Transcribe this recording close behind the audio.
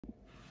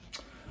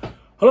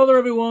Hello there,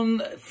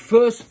 everyone.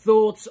 First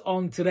thoughts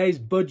on today's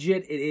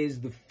budget. It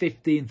is the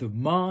 15th of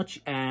March,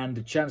 and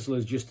the Chancellor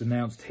has just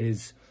announced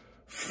his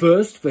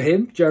first, for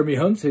him, Jeremy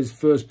Hunt, his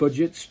first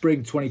budget,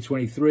 spring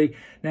 2023.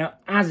 Now,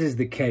 as is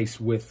the case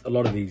with a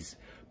lot of these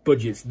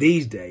budgets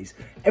these days,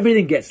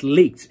 everything gets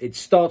leaked. It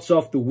starts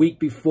off the week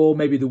before,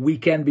 maybe the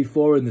weekend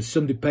before, in the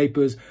Sunday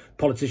papers.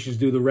 Politicians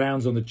do the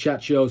rounds on the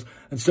chat shows.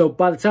 And so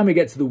by the time we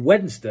get to the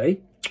Wednesday,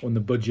 when the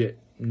budget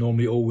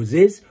normally always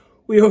is,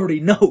 we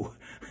already know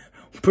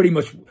pretty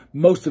much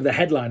most of the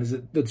headliners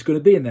that's going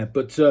to be in there.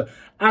 But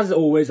as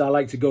always, I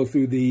like to go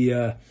through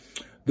the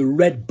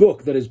red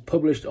book that is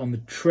published on the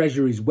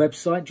Treasury's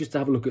website, just to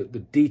have a look at the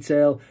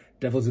detail,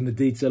 devil's in the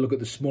detail, look at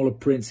the smaller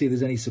print, see if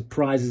there's any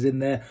surprises in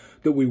there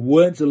that we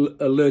weren't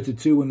alerted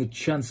to when the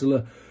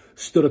Chancellor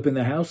stood up in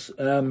the House.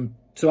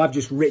 So I've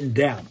just written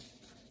down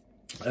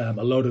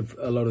a lot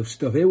of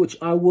stuff here, which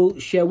I will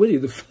share with you.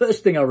 The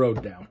first thing I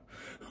wrote down,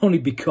 only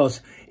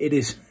because it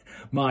is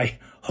my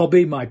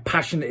hobby, my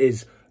passion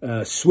is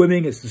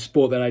swimming. It's the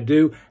sport that I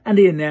do. And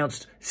he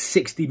announced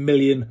 60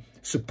 million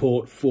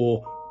support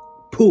for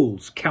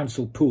pools,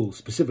 council pools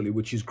specifically,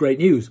 which is great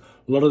news.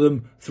 A lot of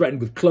them threatened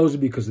with closing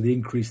because of the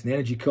increase in the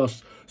energy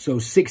costs. So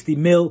 60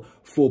 mil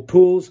for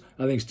pools,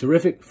 I think it's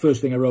terrific.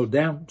 First thing I wrote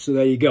down. So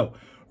there you go.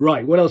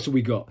 Right, what else have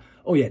we got?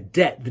 Oh yeah,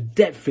 debt. The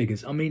debt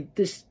figures. I mean,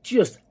 this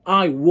just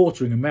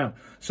eye-watering amount.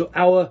 So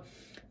our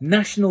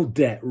national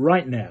debt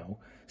right now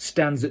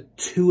stands at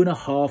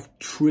 £2.5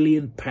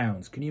 trillion.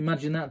 Can you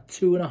imagine that?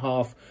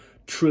 2.5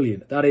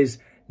 trillion. That is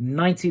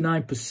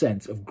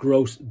 99% of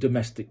gross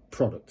domestic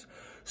product.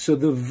 So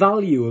the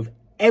value of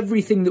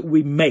everything that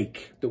we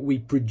make, that we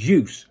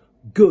produce,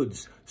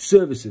 goods,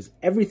 services,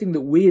 everything that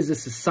we as a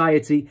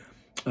society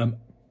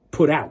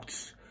put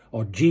out,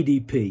 or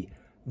GDP,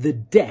 the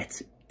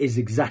debt is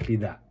exactly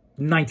that.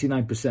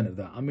 99% of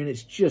that. I mean,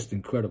 it's just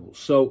incredible.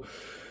 So,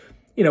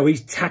 you know,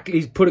 he's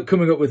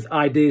coming up with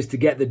ideas to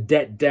get the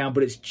debt down,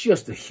 but it's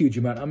just a huge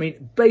amount. I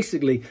mean,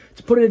 basically,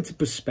 to put it into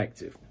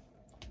perspective,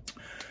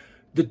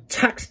 the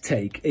tax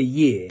take a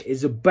year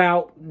is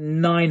about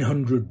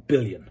 900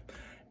 billion.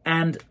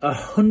 And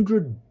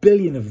 100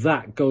 billion of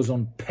that goes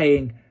on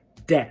paying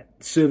debt,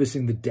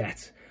 servicing the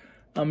debt.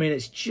 I mean,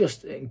 it's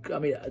just, I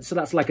mean, so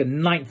that's like a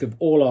ninth of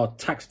all our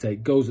tax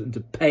take goes into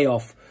pay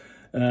off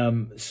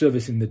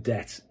servicing the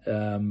debt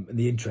and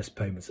the interest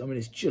payments. I mean,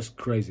 it's just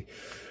crazy.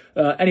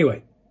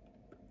 Anyway,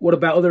 what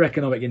about other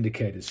economic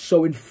indicators?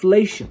 So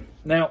inflation.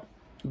 Now,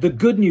 the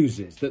good news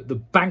is that the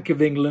Bank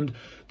of England,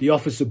 the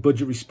Office of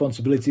Budget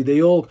Responsibility,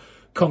 they all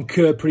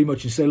concur pretty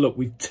much and say, look,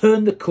 we've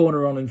turned the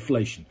corner on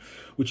inflation,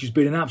 which has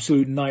been an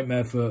absolute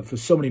nightmare for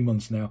so many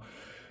months now.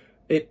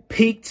 It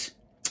peaked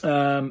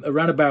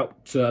around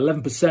about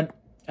 11%.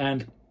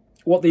 And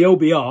what the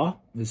OBR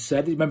has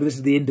said, remember, this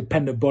is the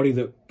independent body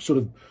that sort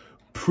of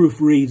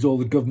proofreads all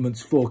the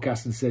government's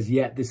forecasts and says,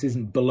 yeah, this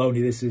isn't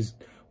baloney, this is,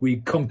 we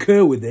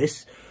concur with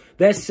this.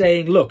 They're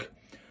saying, look,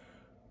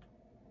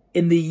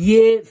 in the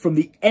year from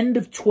the end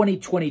of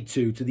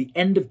 2022 to the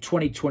end of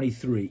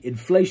 2023,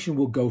 inflation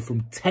will go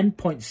from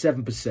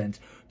 10.7%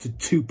 to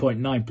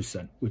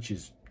 2.9%, which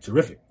is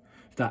terrific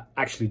if that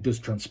actually does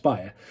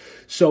transpire.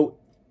 So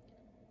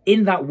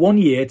in that 1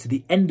 year to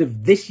the end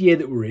of this year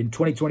that we're in,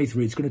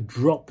 2023, it's going to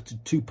drop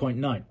to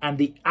 2.9. And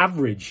the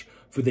average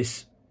for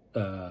this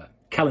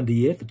calendar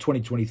year for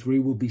 2023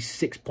 will be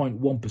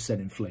 6.1%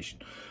 inflation.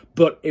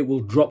 But it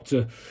will drop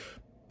to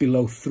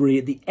below 3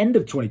 at the end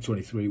of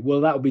 2023.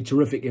 Well, that would be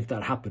terrific if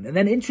that happened. And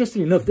then,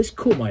 interestingly enough, this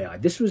caught my eye.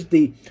 This was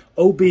the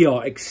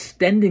OBR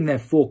extending their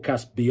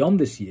forecast beyond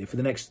this year for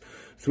the next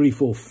 3,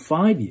 4,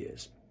 5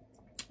 years.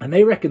 And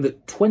they reckon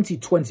that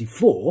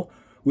 2024,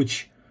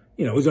 which,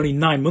 you know, is only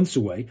 9 months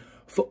away,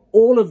 for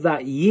all of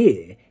that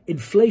year,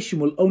 inflation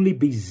will only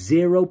be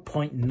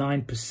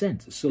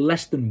 0.9%, so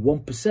less than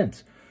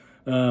 1%.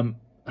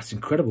 That's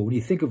incredible when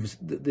you think of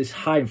this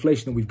high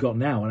inflation that we've got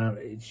now. And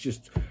it's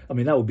just, I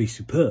mean, that would be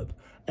superb.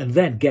 And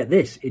then get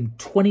this, in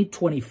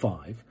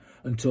 2025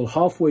 until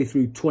halfway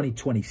through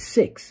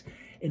 2026,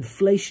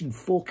 inflation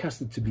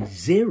forecasted to be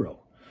 0,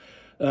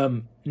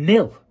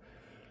 nil.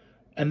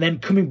 And then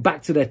coming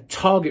back to their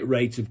target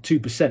rate of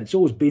 2%. It's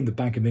always been the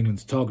Bank of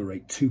England's target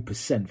rate,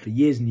 2%, for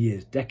years and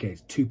years,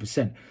 decades,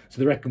 2%. So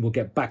they reckon we'll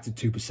get back to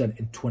 2%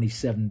 in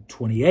 27,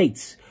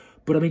 28.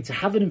 But I mean, to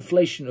have an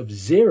inflation of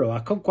 0, I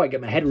can't quite get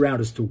my head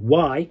around as to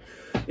why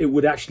it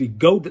would actually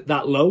go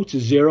that low to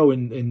 0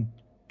 in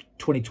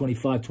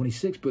 2025,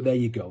 26. But there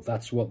you go.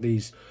 That's what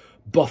these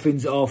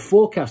boffins are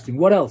forecasting.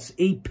 What else?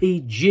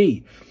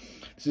 EPG.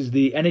 This is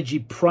the energy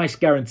price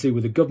guarantee,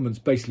 where the government's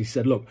basically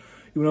said, look,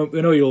 we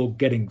know you're all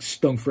getting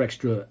stung for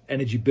extra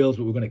energy bills,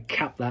 but we're going to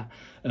cap that.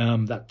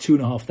 That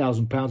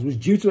 £2,500 was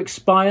due to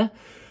expire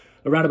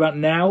around about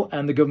now,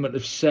 and the government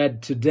have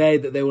said today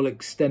that they will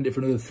extend it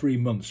for another 3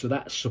 months. So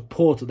that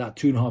support at that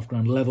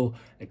 £2,500 level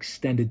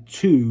extended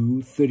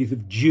to 30th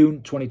of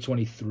June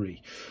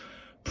 2023.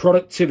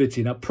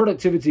 Productivity. Now,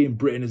 productivity in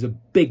Britain is a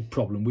big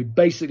problem. We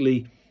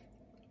basically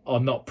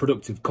are not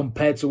productive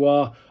compared to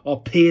our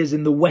peers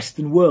in the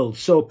Western world.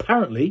 So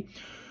apparently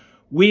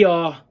we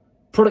are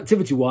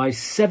productivity-wise,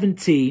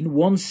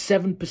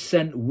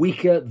 17%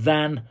 weaker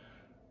than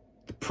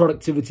the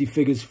productivity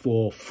figures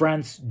for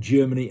France,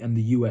 Germany, and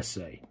the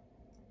USA.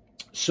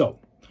 So,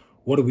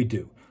 what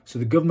do? So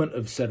the government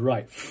have said,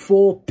 right,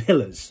 4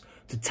 pillars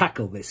to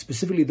tackle this,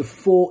 specifically the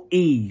 4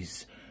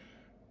 E's: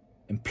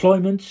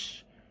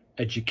 employment,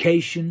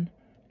 education,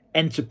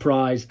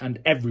 enterprise, and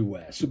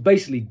everywhere. So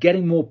basically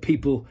getting more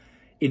people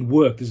in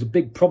work. There's a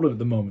big problem at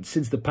the moment.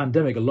 Since the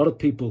pandemic, a lot of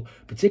people,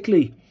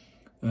 particularly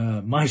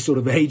my sort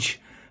of age,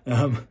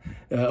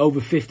 over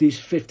 50s,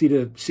 50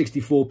 to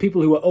 64,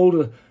 people who are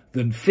older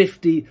than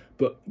 50,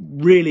 but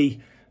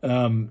really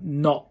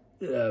not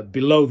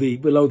below the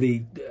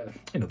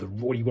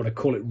what you want to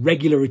call it,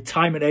 regular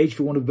retirement age,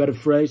 for want of a better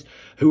phrase,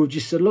 who have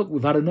just said, look,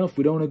 we've had enough.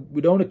 We don't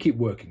want to keep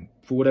working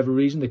for whatever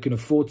reason. They can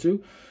afford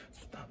to.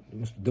 They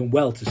must have done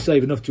well to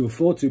save enough to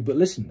afford to. But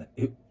listen,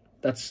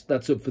 that's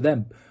up for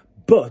them.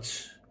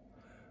 But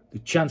the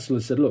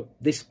Chancellor said, look,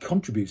 this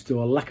contributes to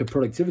our lack of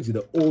productivity,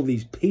 that all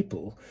these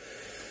people,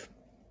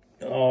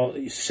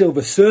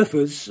 silver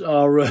surfers,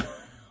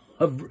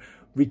 have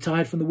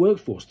retired from the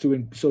workforce, to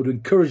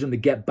encourage them to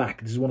get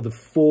back. This is one of the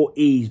 4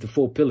 E's, the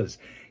 4 pillars.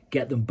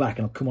 Get them back.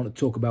 And I'll come on to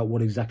talk about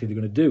what exactly they're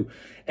going to do.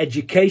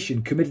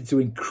 Education, committed to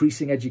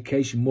increasing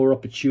education, more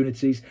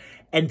opportunities.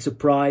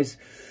 Enterprise,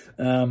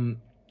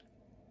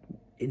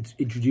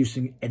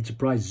 introducing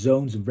enterprise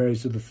zones and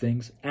various other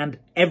things. And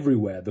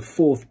everywhere, the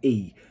 4th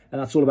E. And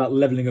that's all about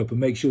levelling up and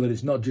make sure that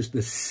it's not just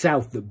the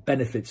South that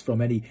benefits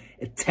from any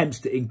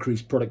attempts to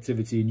increase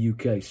productivity in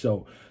UK.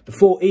 So the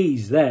 4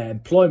 E's there: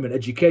 employment,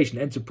 education,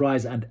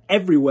 enterprise, and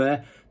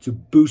everywhere, to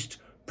boost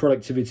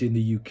productivity in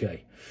the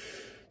UK.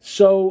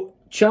 So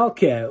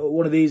childcare,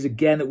 one of these,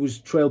 again, that was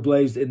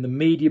trailblazed in the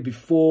media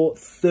before.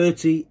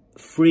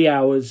 33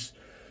 hours,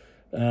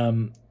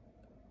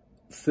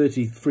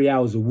 33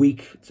 hours a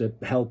week to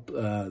help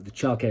the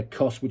childcare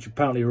costs, which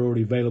apparently are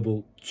already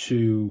available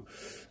to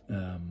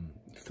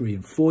 3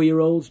 and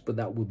 4-year-olds, but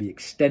that will be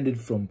extended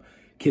from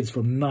kids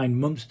from 9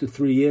 months to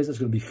 3 years. That's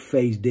going to be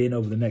phased in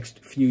over the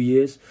next few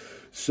years.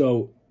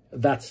 So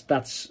that's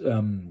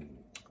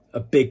a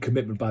big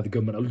commitment by the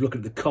government. I was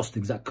looking at the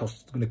costings. That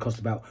is going to cost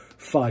about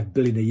 $5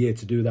 billion a year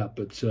to do that.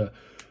 But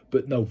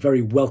no,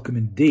 very welcome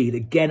indeed.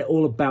 Again,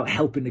 all about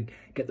helping to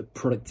get the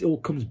product. It all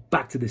comes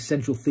back to this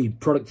central theme: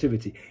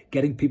 productivity,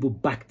 getting people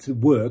back to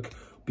work,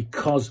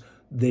 because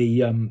they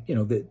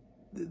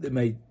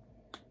may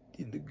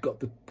got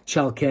the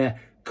childcare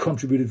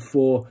contributed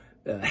for,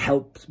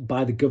 helped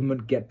by the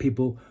government, get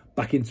people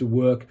back into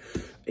work,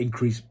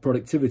 increase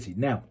productivity.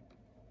 Now,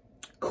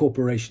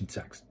 corporation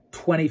tax,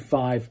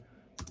 25%.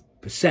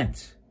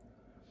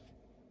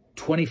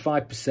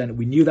 25%.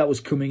 We knew that was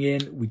coming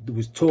in. There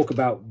was talk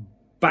about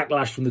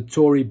backlash from the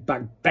Tory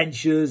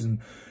backbenchers,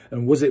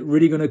 and was it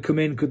really going to come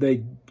in? Could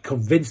they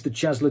convince the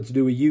Chancellor to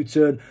do a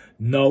U-turn?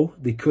 No,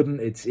 they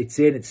couldn't. It's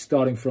in. It's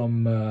starting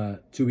from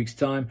 2 weeks'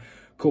 time.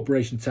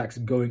 Corporation tax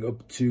going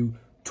up to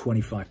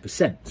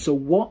 25%. So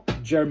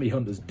what Jeremy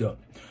Hunt has done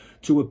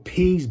to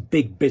appease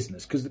big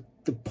business, because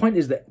the point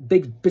is that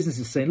big business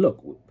is saying,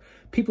 look,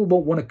 people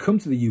won't want to come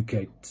to the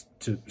UK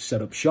to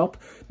set up shop.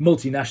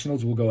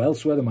 Multinationals will go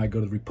elsewhere. They might go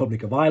to the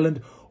Republic of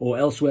Ireland or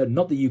elsewhere,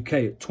 not the UK,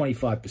 at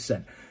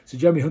 25%. So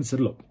Jeremy Hunt said,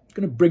 look, I'm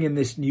going to bring in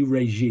this new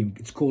regime.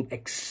 It's called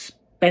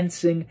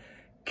expensing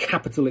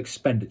capital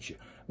expenditure.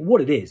 And what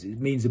it is, it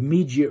means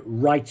immediate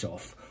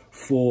write-off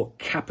for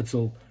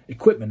capital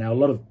equipment. Now, a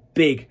lot of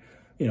big,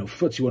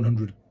 FTSE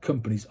 100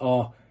 companies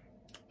are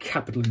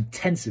capital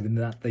intensive in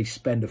that they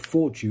spend a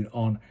fortune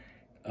on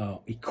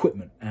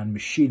equipment and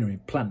machinery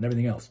and plant and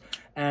everything else.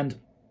 And in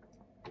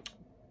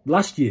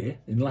last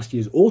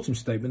year's autumn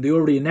statement, they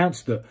already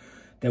announced that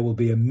there will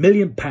be £1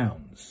 million,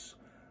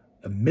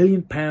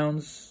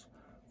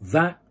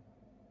 that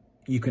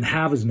you can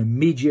have as an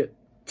immediate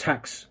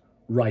tax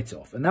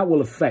write-off. And that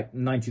will affect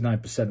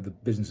 99% of the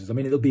businesses. I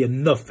mean, it'll be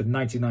enough for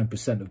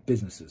 99% of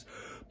businesses.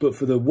 But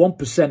for the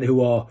 1%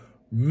 who are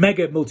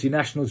mega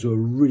multinationals, who are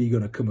really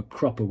going to come a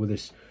cropper with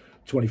this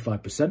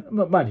 25%,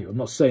 mind you, I'm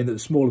not saying that the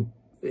smaller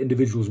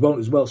individuals won't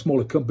as well,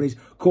 smaller companies,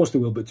 of course they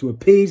will, but to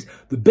appease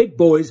the big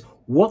boys,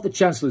 what the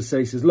Chancellor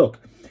says, look,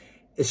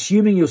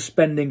 assuming you're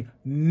spending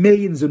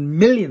millions and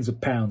millions of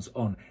pounds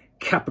on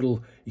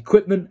capital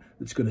equipment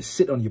that's going to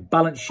sit on your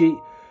balance sheet.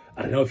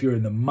 I don't know if you're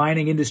in the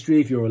mining industry,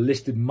 if you're a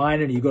listed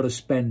miner and you've got to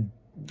spend,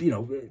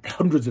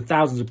 hundreds of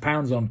thousands of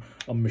pounds on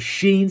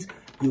machines,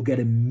 you'll get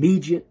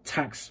immediate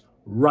tax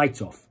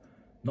write-off.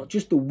 Not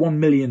just the 1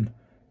 million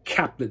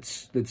cap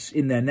that's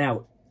in there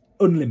now,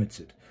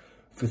 unlimited.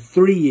 For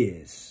 3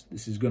 years.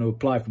 This is going to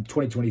apply from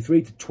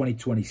 2023 to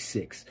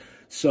 2026.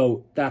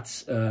 So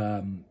that's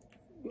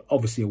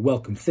obviously a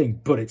welcome thing,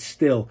 but it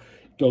still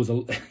goes,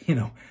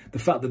 the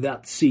fact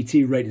that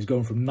CT rate is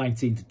going from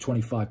 19 to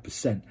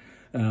 25%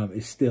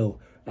 is still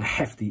a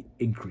hefty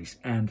increase.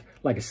 And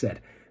like I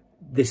said,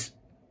 this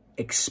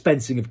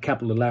expensing of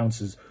capital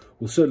allowances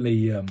will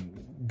certainly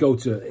go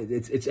to,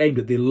 it's aimed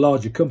at the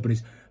larger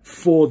companies.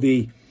 For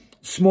the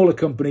smaller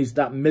companies,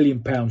 that £1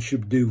 million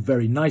should do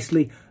very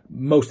nicely.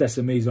 Most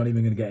SMEs aren't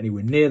even going to get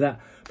anywhere near that.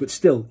 But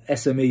still,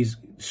 SMEs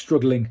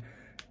struggling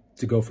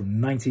to go from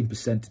 19%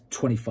 to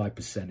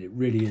 25%. It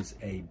really is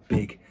a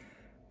big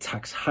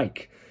tax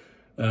hike.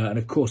 And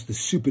of course, the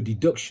super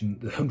deduction,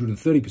 the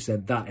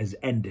 130%, that has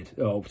ended.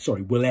 Oh,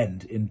 sorry, will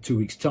end in 2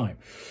 weeks' time.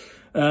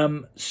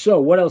 So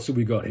what else have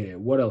we got here?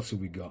 What else have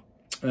we got?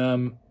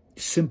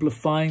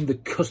 Simplifying the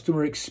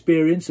customer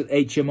experience at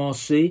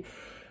HMRC.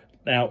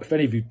 Now, if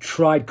any of you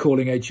tried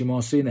calling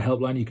HMRC in the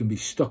helpline, you can be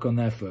stuck on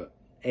there for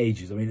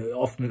ages. I mean,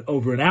 often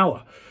over an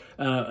hour.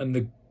 And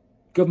the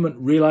government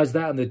realised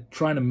that, and they're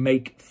trying to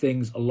make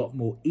things a lot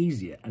more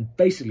easier. And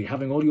basically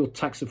having all your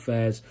tax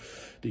affairs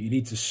that you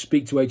need to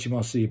speak to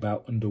HMRC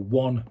about under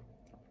one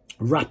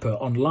wrapper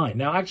online.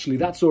 Now, actually,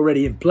 that's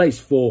already in place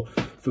for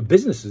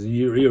businesses.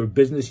 You're a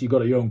business, you've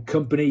got your own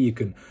company, you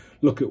can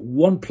look at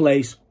one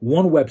place,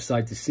 one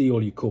website to see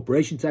all your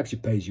corporation tax,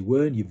 your pay as you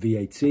earn, your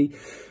VAT.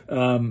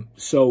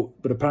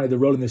 But apparently they're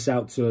rolling this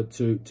out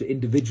to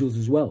individuals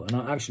as well. And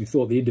I actually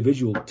thought the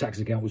individual tax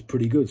account was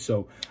pretty good.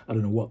 So I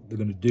don't know what they're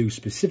going to do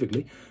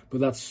specifically, but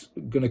that's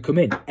going to come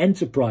in.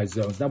 Enterprise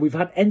zones. Now, we've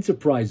had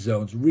enterprise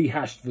zones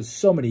rehashed for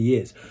so many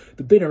years.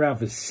 They've been around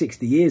for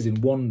 60 years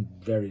in one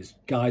various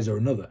guise or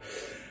another.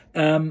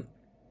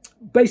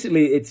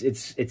 Basically,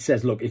 it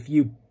says, look, if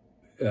you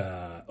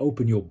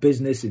open your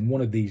business in one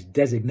of these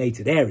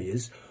designated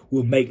areas,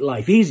 will make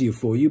life easier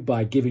for you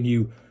by giving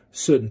you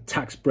certain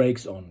tax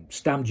breaks on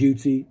stamp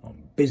duty,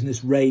 on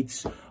business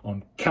rates,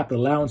 on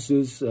capital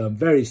allowances,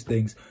 various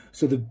things.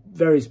 So the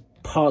various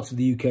parts of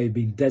the UK have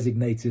been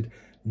designated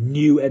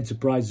new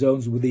enterprise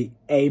zones with the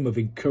aim of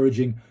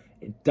encouraging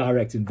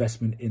direct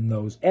investment in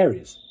those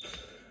areas.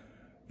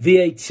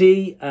 VAT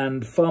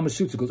and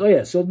pharmaceuticals. Oh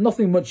yeah, so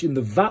nothing much in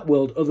the VAT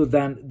world other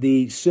than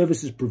the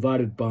services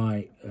provided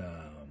by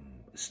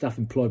staff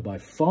employed by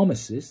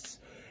pharmacists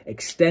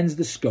extends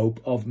the scope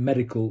of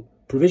medical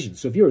provision.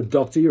 So if you're a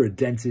doctor, you're a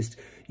dentist,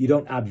 you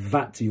don't add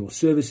VAT to your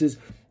services,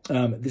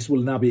 this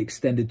will now be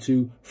extended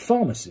to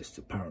pharmacists,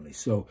 apparently.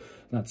 So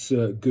that's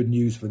good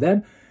news for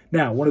them.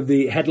 Now, one of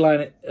the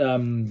headlines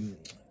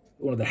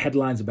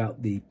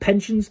about the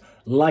pensions,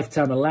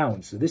 lifetime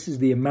allowance. So this is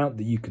the amount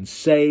that you can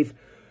save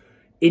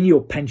in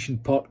your pension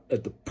pot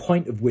at the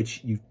point of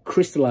which you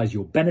crystallize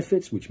your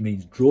benefits, which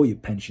means draw your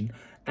pension,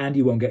 and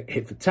you won't get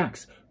hit for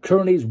tax.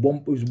 Currently, it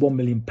was £1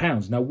 million.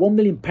 Now, £1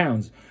 million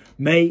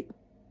may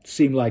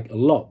seem like a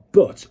lot,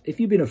 but if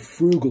you've been a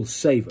frugal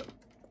saver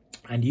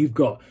and you've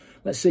got,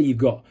 let's say you've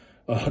got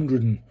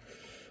 100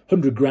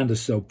 grand or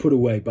so put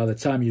away by the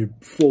time you're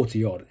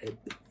 40 odd,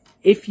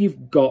 if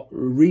you've got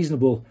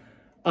reasonable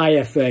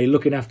IFA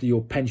looking after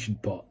your pension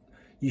pot,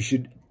 you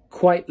should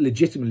quite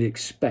legitimately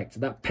expect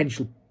that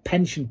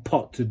pension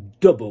pot to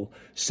double,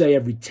 say,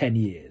 every 10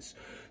 years.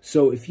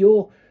 So if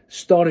you're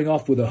starting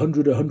off with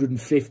 100,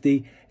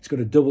 150, it's going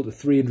to double to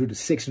 300 to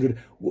 600.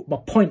 My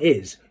point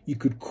is, you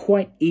could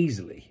quite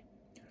easily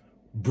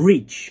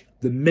breach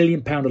the £1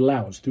 million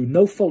allowance through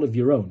no fault of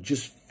your own,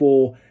 just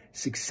for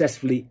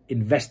successfully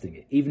investing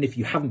it, even if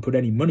you haven't put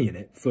any money in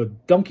it for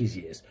donkey's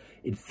years,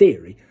 in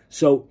theory.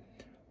 So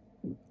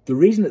the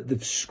reason that they're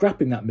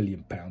scrapping that £1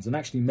 million and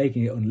actually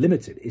making it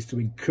unlimited is to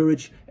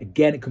encourage,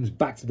 again, it comes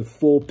back to the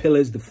 4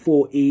 pillars, the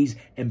 4 E's,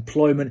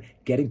 employment,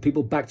 getting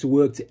people back to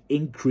work to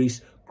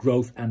increase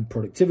growth and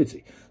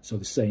productivity. So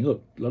they're saying,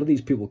 look, a lot of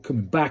these people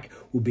coming back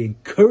will be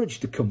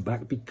encouraged to come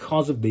back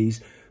because of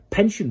these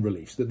pension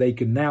reliefs, that they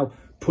can now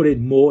put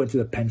in more into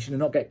the pension and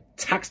not get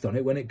taxed on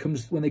it when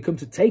they come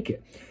to take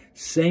it.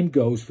 Same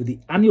goes for the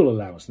annual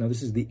allowance. Now,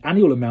 this is the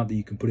annual amount that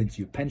you can put into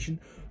your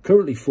pension.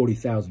 Currently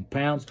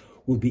 £40,000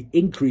 will be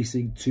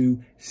increasing to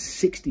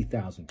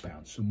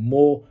 £60,000. So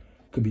more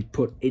can be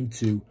put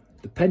into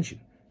the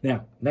pension.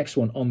 Now, next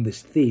one on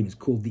this theme is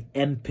called the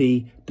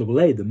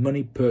MPAA, the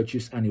Money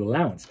Purchase Annual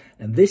Allowance.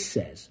 And this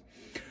says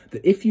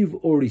that if you've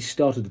already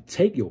started to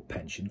take your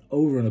pension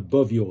over and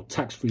above your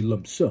tax-free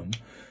lump sum,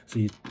 so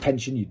your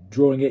pension, you're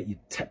drawing it,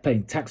 you're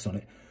paying tax on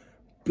it,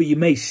 but you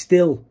may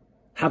still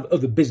have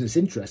other business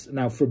interests.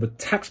 Now, from a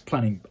tax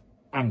planning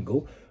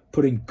angle,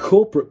 putting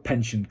corporate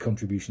pension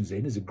contributions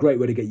in is a great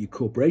way to get your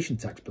corporation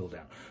tax bill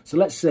down. So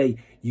let's say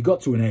you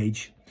got to an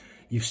age,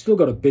 you've still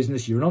got a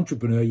business, you're an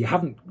entrepreneur, you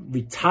haven't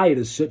retired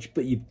as such,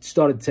 but you've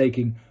started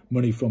taking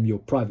money from your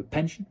private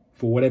pension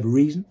for whatever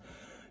reason.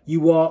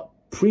 You are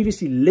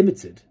previously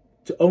limited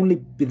to only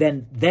be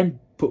then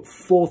put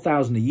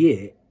 $4,000 a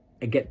year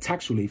and get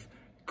tax relief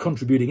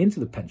contributing into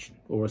the pension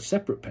or a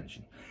separate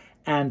pension.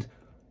 And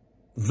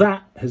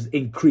that has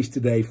increased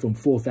today from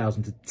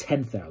 4,000 to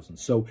 10,000.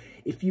 So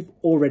if you've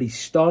already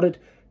started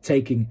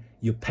taking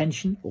your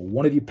pension or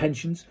one of your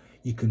pensions,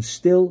 you can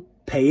still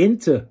pay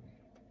into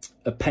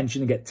a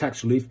pension and get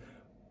tax relief,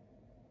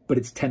 but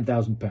it's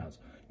 £10,000.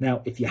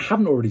 Now, if you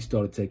haven't already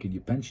started taking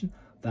your pension,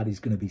 that is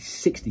going to be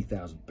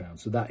 £60,000.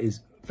 So that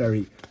is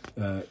very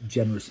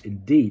generous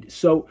indeed.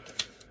 So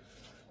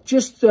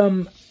just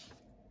an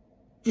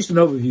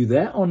overview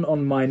there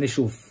on my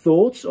initial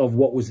thoughts of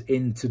what was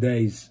in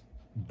today's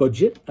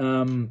budget.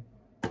 I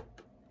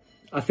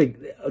think,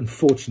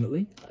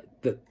 unfortunately,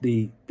 that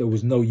there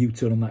was no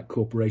U-turn on that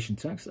corporation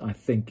tax. I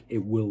think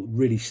it will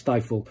really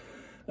stifle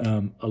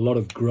a lot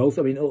of growth.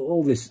 I mean,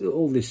 all this,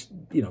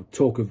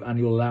 talk of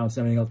annual allowance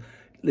and everything else.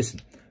 Listen,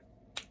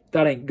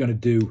 that ain't going to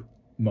do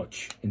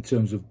much in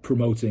terms of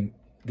promoting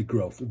the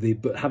growth.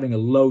 But having a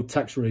low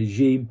tax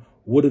regime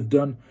would have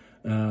done.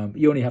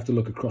 You only have to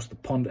look across the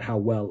pond at how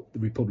well the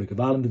Republic of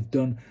Ireland have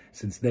done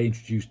since they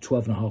introduced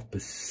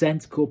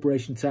 12.5%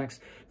 corporation tax.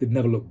 They've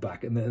never looked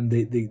back, and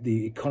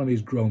the economy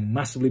has grown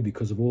massively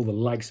because of all the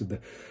likes of the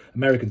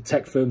American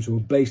tech firms who are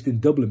based in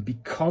Dublin,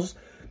 because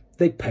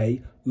they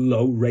pay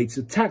low rates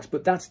of tax.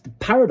 But that's the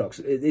paradox.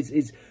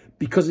 It's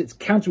because it's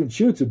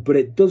counterintuitive, but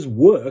it does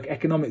work.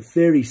 Economic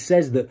theory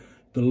says that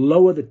the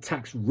lower the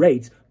tax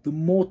rate, the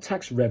more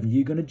tax revenue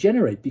you're going to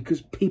generate,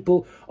 because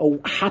people are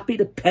happy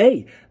to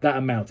pay that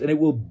amount, and it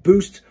will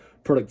boost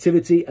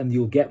productivity and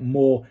you'll get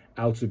more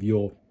out of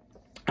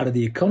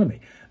the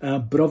economy.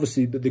 But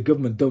obviously the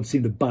government don't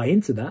seem to buy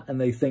into that, and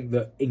they think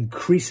that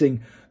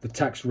increasing the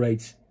tax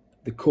rate,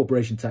 the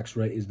corporation tax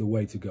rate, is the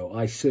way to go.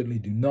 I certainly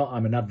do not.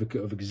 I'm an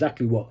advocate of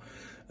exactly what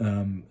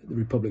the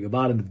Republic of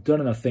Ireland have done,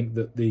 and I think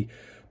that the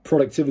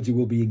productivity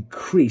will be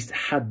increased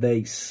had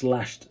they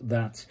slashed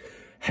that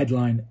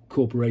headline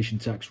corporation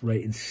tax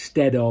rate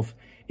instead of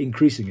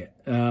increasing it.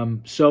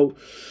 So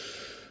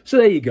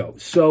there you go.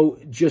 So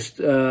just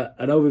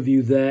an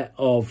overview there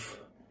of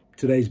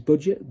today's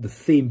budget, the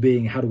theme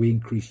being how do we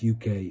increase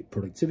UK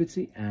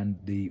productivity, and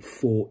the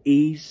 4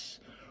 E's: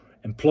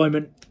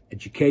 employment,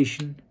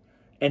 education,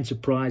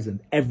 enterprise, and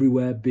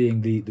everywhere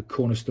being the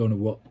cornerstone of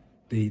what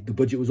the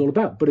budget was all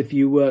about. But if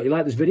you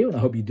like this video, and I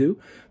hope you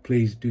do,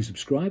 please do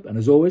subscribe. And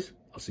as always,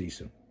 I'll see you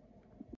soon.